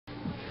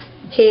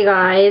Hey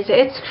guys,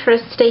 it's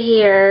Krista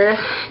here,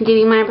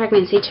 doing my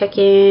pregnancy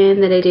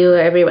check-in that I do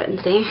every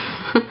Wednesday.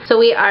 So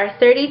we are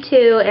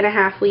 32 and a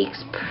half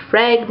weeks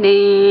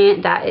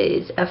pregnant. That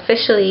is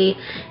officially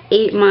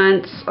 8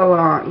 months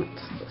along.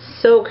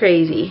 It's so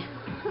crazy.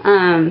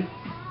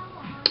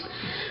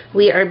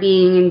 We are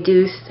being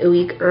induced a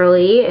week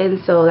early,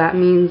 and so that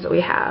means we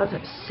have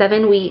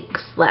 7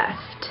 weeks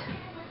left.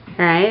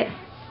 Alright?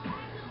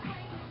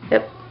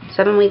 Yep,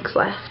 7 weeks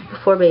left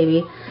before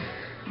baby.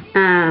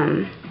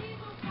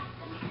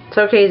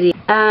 So crazy.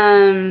 So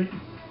I'm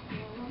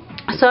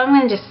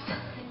gonna just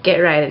get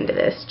right into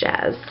this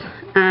jazz.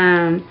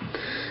 I'm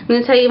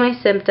gonna tell you my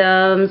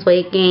symptoms,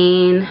 weight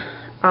gain,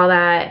 all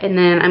that, and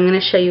then I'm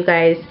gonna show you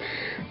guys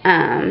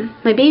my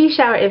baby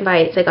shower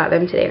invites. I got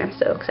them today and I'm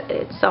so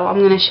excited. So I'm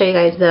gonna show you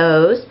guys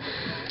those.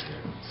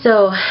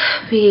 So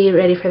be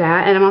ready for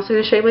that. And I'm also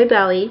gonna show you my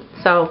belly.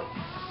 So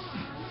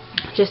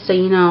just so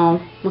you know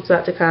what's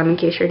about to come in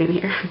case you're new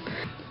here.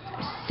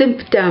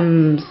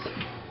 Symptoms.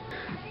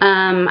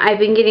 I've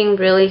been getting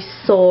really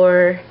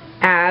sore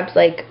abs,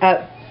 like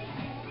up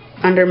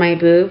under my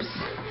boobs.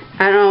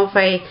 I don't know if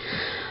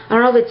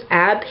it's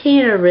ab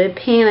pain or rib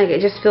pain. Like, it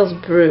just feels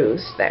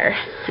bruised there,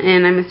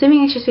 and I'm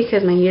assuming it's just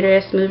because my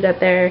uterus moved up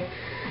there.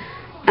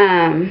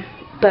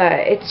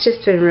 But it's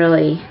just been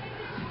really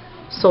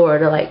sore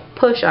to like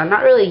push on,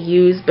 not really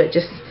use, but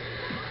just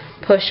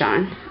push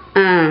on.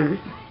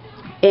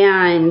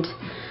 And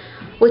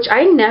which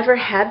I never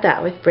had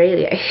that with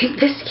Braley. I think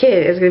this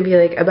kid is going to be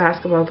like a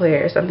basketball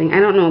player or something. I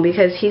don't know,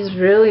 because he's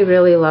really,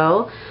 really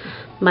low.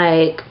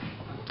 Like,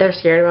 they're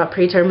scared about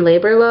preterm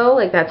labor low.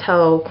 Like, that's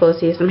how close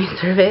he is to my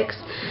cervix.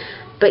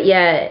 But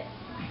yet,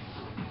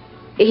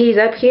 he's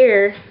up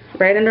here,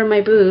 right under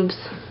my boobs.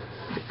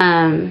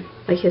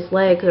 Like his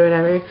legs or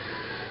whatever.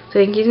 So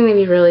I think he's going to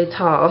be really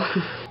tall.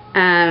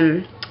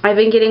 I've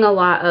been getting a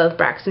lot of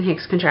Braxton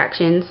Hicks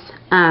contractions.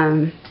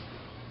 And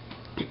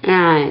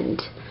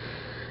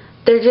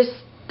they're just,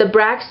 the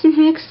Braxton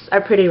Hicks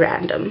are pretty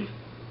random.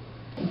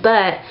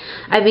 But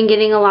I've been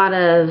getting a lot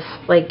of,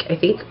 like, I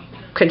think,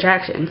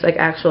 contractions, like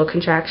actual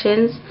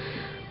contractions.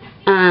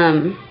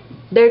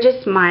 They're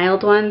just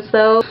mild ones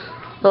though.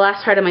 The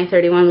last part of my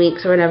 31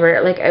 weeks or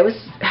whatever, like, it was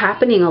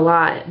happening a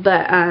lot.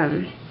 But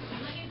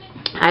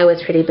I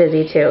was pretty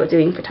busy too,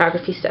 doing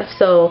photography stuff.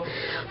 So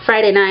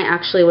Friday night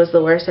actually was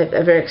the worst I've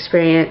ever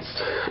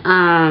experienced,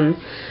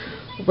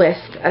 with,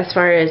 as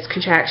far as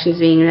contractions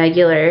being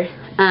regular.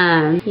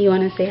 You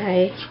want to say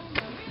hi?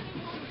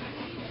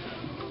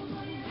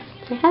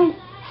 Say hi.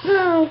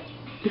 Hi.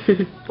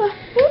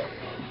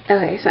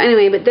 Okay, so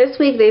anyway, but this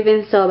week they've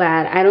been so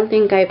bad. I don't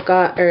think I've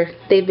got, or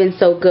they've been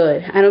so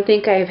good. I don't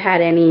think I've had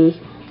any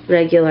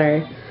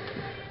regular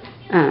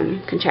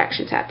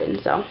contractions happen,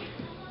 so.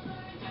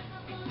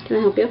 Can I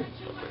help you?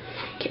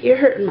 Okay, you're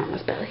hurting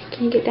Mama's belly.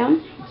 Can you get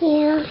down?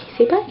 Yeah.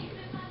 Say bye.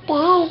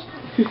 Bye.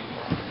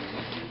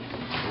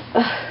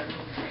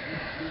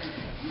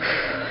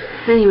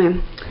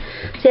 Anyway,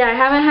 so yeah, I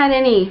haven't had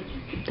any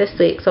this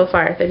week so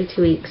far,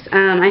 32 weeks.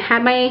 I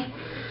had my,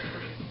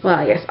 well,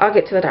 I guess I'll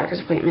get to the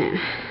doctor's appointment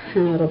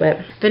in a little bit.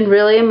 Been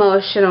really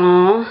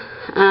emotional,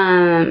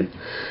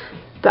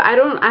 but I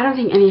don't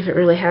think any of it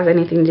really has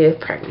anything to do with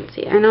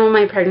pregnancy. I know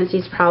my pregnancy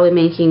is probably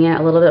making it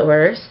a little bit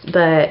worse,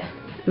 but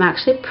I'm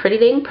actually pretty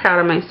dang proud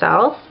of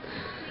myself,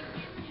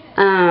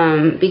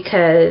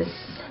 because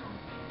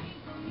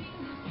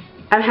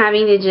I'm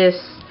having to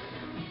just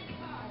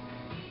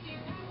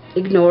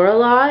ignore a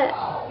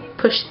lot,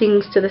 push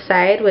things to the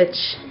side, which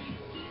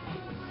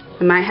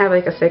I might have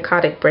like a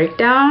psychotic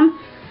breakdown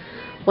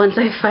once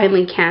I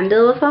finally can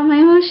deal with all my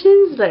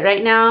emotions. But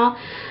right now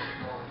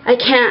I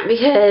can't,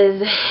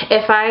 because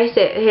if I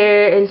sit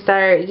here and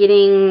start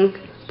getting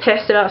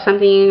pissed about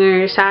something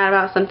or sad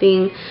about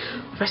something,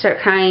 if I start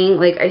crying,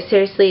 like, I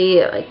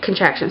seriously, like,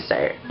 contractions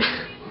start.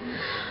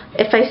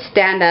 If I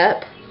stand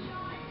up,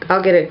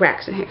 I'll get a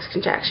Braxton Hicks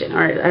contraction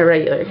or a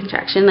regular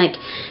contraction. Like,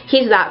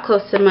 he's that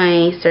close to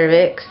my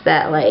cervix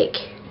that, like,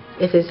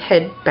 if his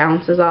head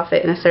bounces off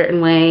it in a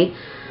certain way,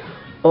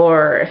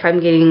 or if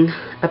I'm getting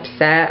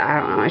upset, I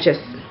don't know, it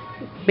just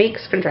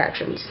makes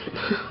contractions.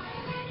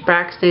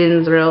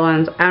 Braxton's, real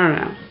ones, I don't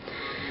know.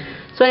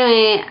 So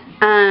anyway,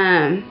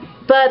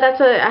 but that's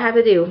what I have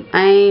to do.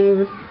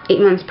 I'm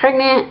 8 months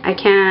pregnant. I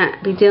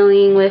can't be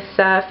dealing with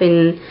stuff,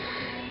 and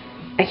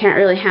I can't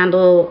really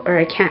handle, or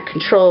I can't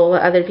control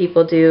what other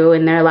people do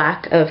and their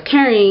lack of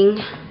caring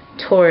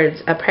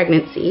towards a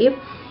pregnancy,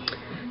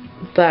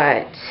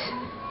 but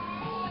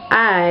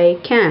I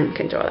can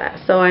control that.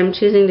 So I'm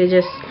choosing to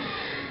just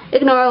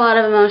ignore a lot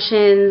of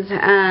emotions.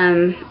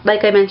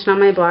 Like I mentioned on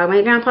my blog,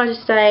 my grandpa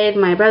just died,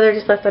 my brother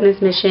just left on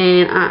his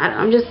mission.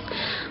 I'm just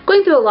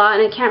going through a lot,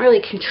 and I can't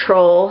really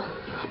control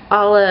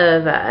all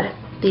of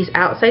these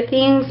outside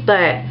things,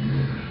 but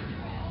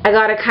I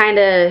gotta kind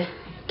of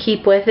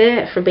keep with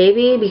it for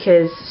baby,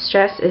 because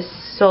stress is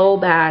so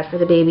bad for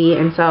the baby.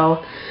 And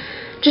so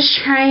just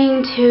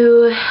trying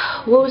to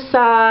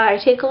woosah. I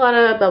take a lot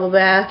of bubble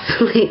baths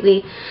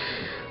lately.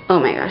 Oh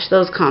my gosh,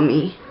 those calm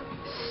me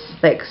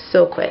like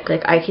so quick.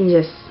 Like, I can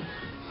just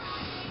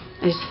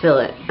I just feel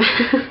it.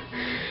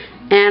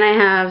 And I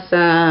have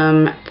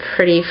some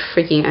pretty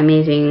freaking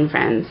amazing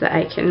friends that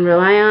I can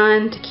rely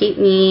on to keep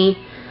me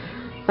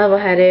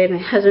level-headed. My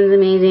husband's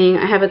amazing.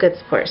 I have a good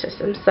support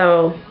system.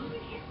 So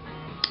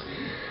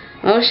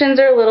emotions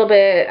are a little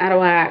bit out of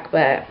whack,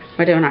 but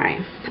we're doing alright.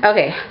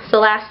 Okay, so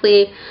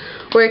lastly,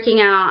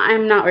 working out.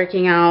 I'm not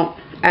working out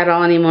at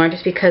all anymore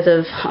just because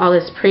of all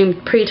this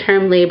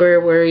preterm labor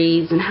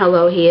worries and how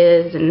low he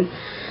is, and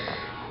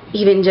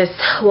even just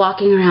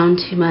walking around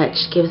too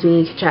much gives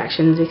me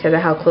contractions because of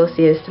how close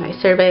he is to my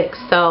cervix.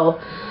 So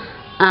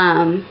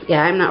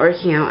yeah, I'm not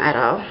working out at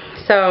all.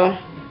 So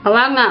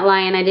along that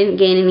line, I didn't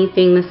gain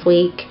anything this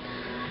week,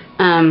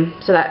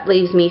 so that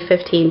leaves me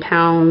 15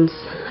 pounds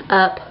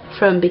up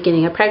from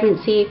beginning of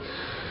pregnancy,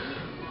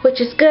 which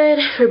is good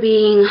for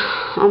being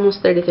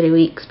almost 33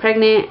 weeks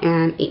pregnant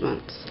and 8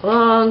 months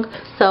along.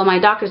 So my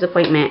doctor's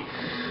appointment,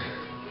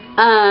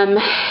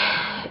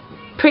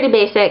 pretty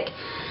basic.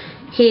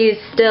 He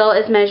still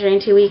is measuring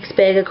 2 weeks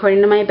big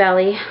according to my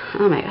belly.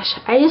 Oh my gosh,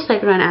 I just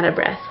like run out of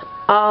breath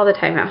all the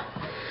time now.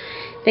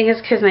 I think it's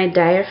because my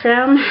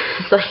diaphragm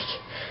is like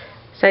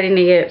starting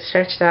to get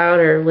stretched out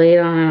or laid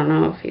on. I don't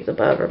know if he's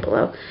above or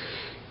below.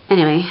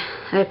 Anyway,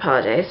 I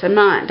apologize. I'm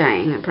not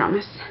dying, I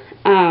promise.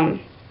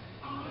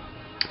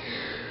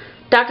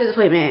 Doctor's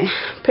appointment.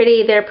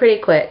 They're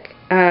pretty quick.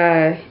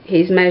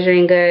 He's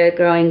measuring good,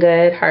 growing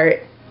good,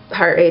 heart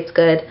rate's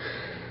good.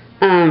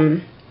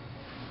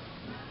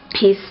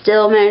 He's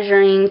still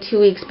measuring 2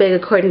 weeks big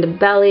according to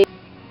belly.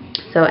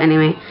 So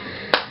anyway,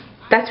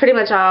 that's pretty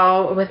much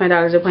all with my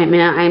doctor's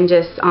appointment. I'm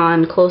just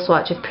on close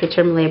watch with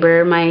preterm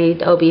labor. My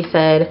OB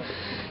said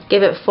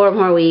give it 4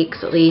 more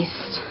weeks at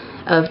least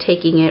of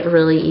taking it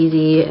really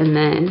easy, and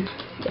then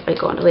if I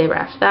go into labor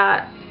after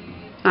that,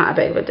 not a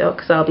big of a deal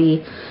because I'll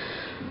be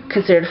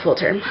considered full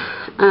term.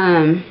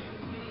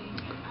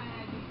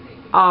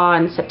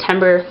 On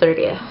September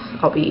 30th,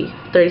 I'll be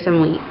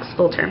 37 weeks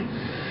full term.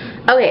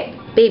 Okay.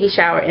 Baby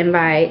shower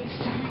invites.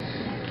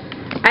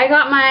 I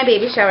got my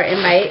baby shower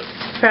invites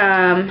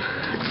from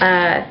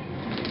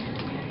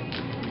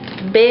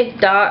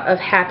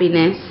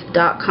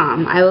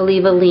big.ofhappiness.com. I will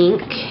leave a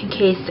link in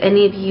case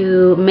any of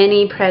you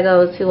mini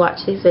pregos who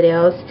watch these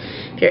videos,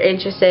 if you're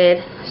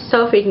interested.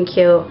 So freaking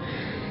cute.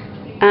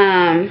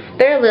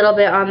 They're a little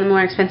bit on the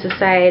more expensive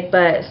side,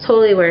 but it's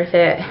totally worth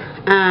it.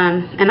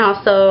 And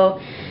also,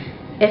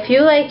 if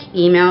you like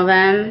email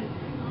them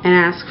and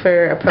ask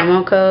for a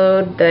promo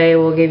code, they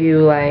will give you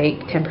like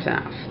 10%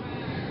 off,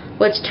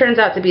 which turns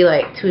out to be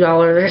like $2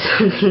 or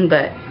something,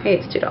 but hey,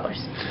 it's $2.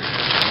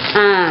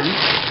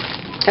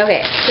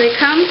 Okay, so it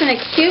comes in a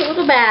cute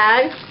little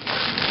bag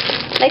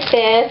like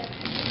this.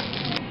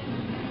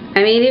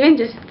 I mean, even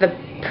just the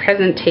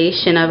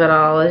presentation of it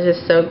all is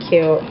just so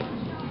cute.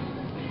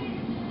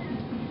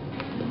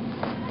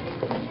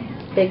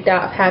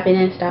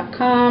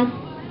 big.ofhappiness.com.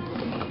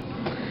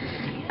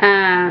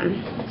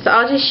 So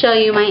I'll just show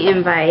you my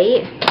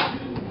invite.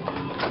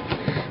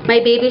 My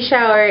baby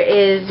shower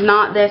is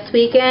not this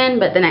weekend,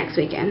 but the next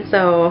weekend.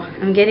 So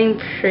I'm getting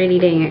pretty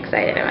dang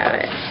excited about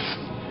it.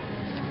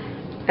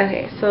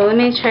 Okay, so let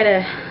me try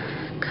to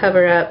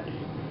cover up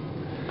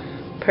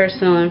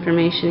personal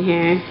information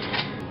here.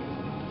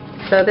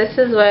 So this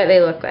is what they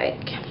look like.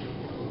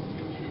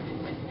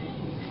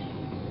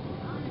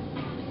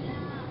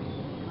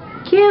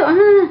 Cute,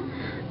 huh?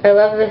 I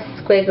love this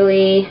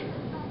squiggly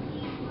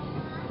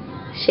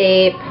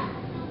shape.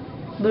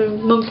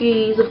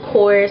 Monkeys, of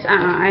course.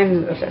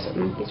 I'm obsessed with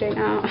monkeys right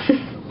now.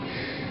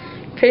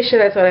 Pretty sure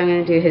that's what I'm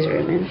going to do his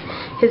room in.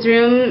 His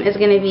room is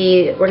going to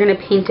be, we're going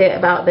to paint it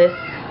about this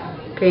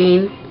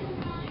green.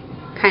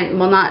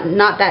 Well,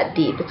 not that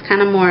deep. It's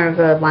kind of more of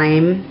a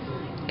lime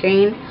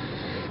green.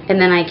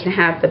 And then I can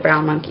have the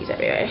brown monkeys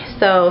everywhere.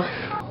 So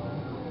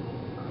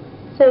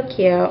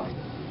cute.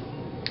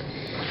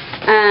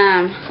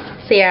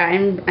 So yeah,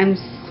 I'm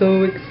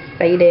so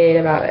excited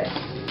about it.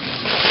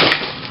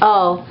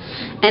 Oh,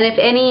 and if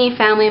any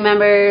family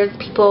members,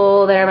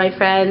 people that are my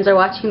friends are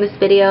watching this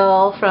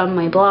video from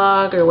my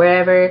blog or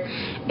wherever,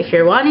 if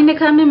you're wanting to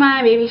come to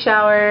my baby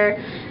shower,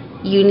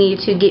 you need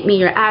to get me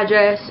your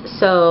address.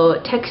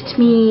 So text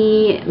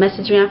me,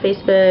 message me on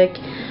Facebook,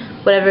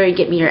 whatever,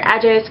 get me your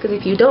address, because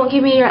if you don't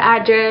give me your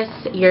address,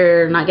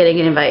 you're not getting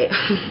an invite.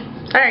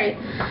 Sorry.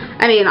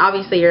 I mean,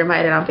 obviously you're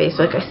invited on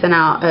Facebook. I sent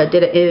out,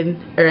 did an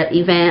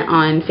event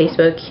on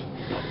Facebook.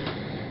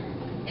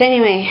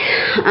 Anyway,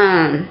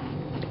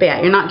 but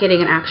yeah, you're not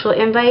getting an actual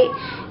invite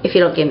if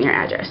you don't give me your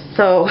address.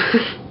 So,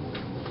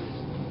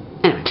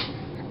 anyway,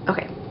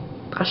 okay,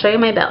 I'll show you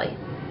my belly,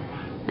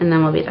 and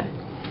then we'll be done.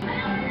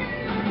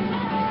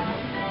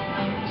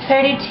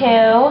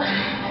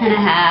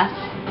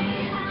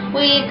 32.5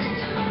 weeks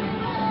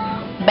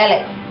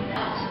belly.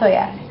 So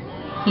yeah,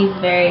 he's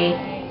very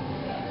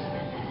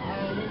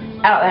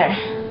out there.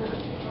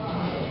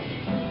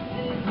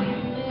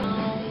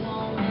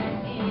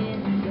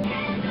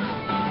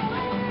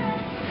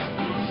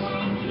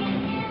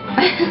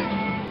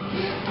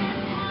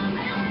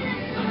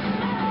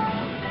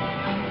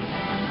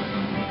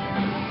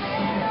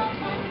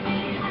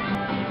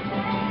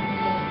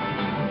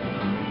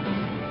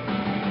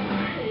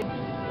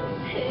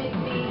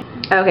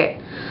 Okay,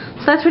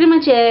 so that's pretty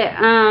much it.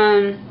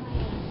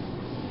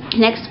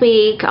 Next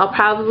week I'll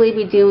probably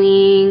be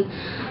doing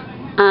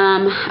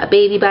a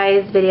baby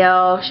buys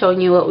video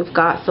showing you what we've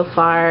got so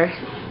far.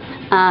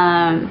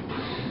 And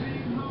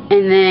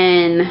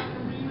then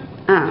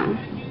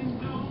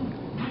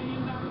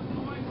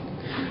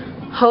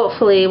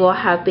hopefully we'll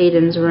have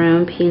Baden's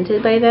room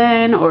painted by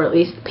then, or at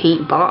least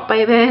paint bought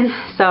by then.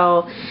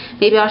 So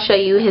maybe I'll show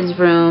you his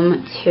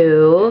room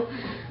too.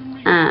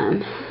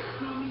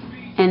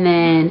 And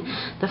then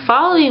the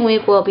following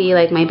week will be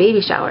like my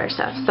baby shower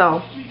stuff.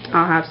 So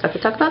I'll have stuff to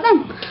talk about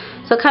then.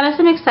 So kind of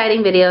some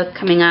exciting videos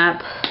coming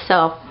up.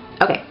 So,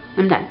 okay,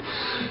 I'm done.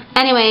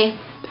 Anyway,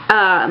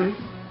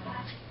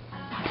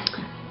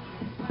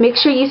 make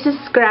sure you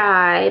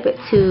subscribe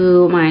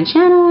to my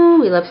channel.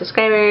 We love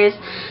subscribers.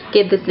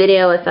 Give this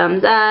video a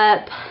thumbs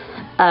up.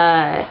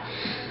 I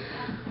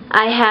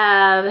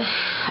have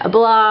a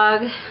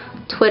blog,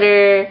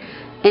 Twitter,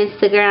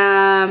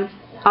 Instagram,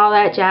 all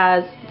that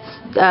jazz.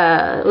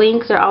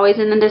 Links are always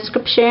in the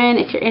description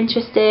if you're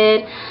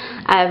interested.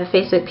 I have a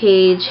Facebook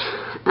page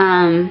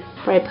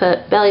where I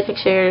put belly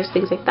pictures,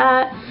 things like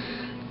that.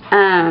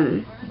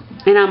 And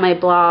on my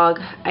blog,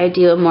 I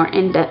do a more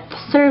in-depth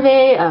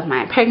survey of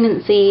my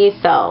pregnancy.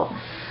 So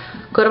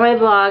go to my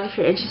blog if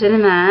you're interested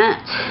in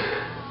that.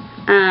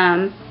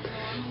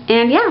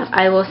 And yeah,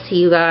 I will see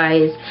you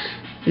guys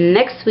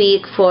next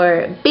week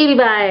for baby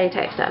bye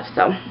type stuff.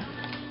 So,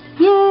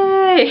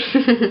 yay!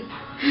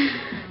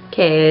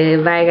 Okay,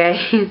 bye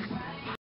guys.